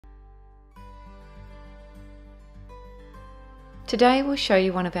Today we'll show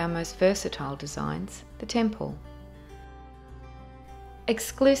you one of our most versatile designs, the temple.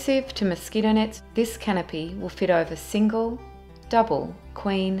 Exclusive to mosquito nets, this canopy will fit over single, double,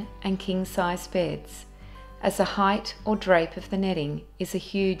 queen and king size beds, as the height or drape of the netting is a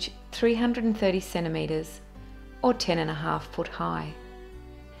huge 330 centimetres or 10.5 foot high.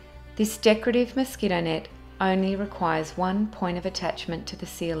 This decorative mosquito net only requires one point of attachment to the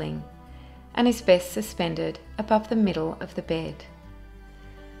ceiling and is best suspended above the middle of the bed.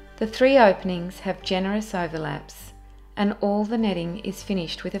 The 3 openings have generous overlaps and all the netting is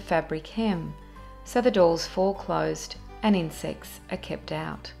finished with a fabric hem, so the doors fall closed and insects are kept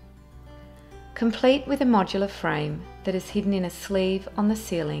out. Complete with a modular frame that is hidden in a sleeve on the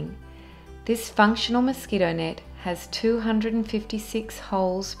ceiling, this functional mosquito net has 256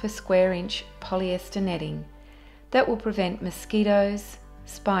 holes per square inch polyester netting that will prevent mosquitoes,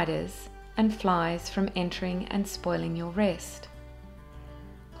 spiders and flies from entering and spoiling your rest.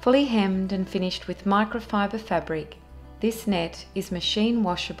 Fully hemmed and finished with microfiber fabric, this net is machine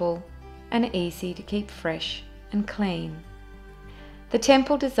washable and easy to keep fresh and clean. The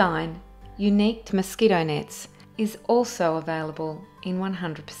temple design, unique to mosquito nets, is also available in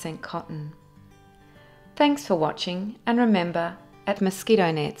 100% cotton. Thanks for watching, and remember, at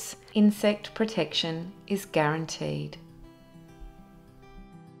Mosquito Nets, insect protection is guaranteed.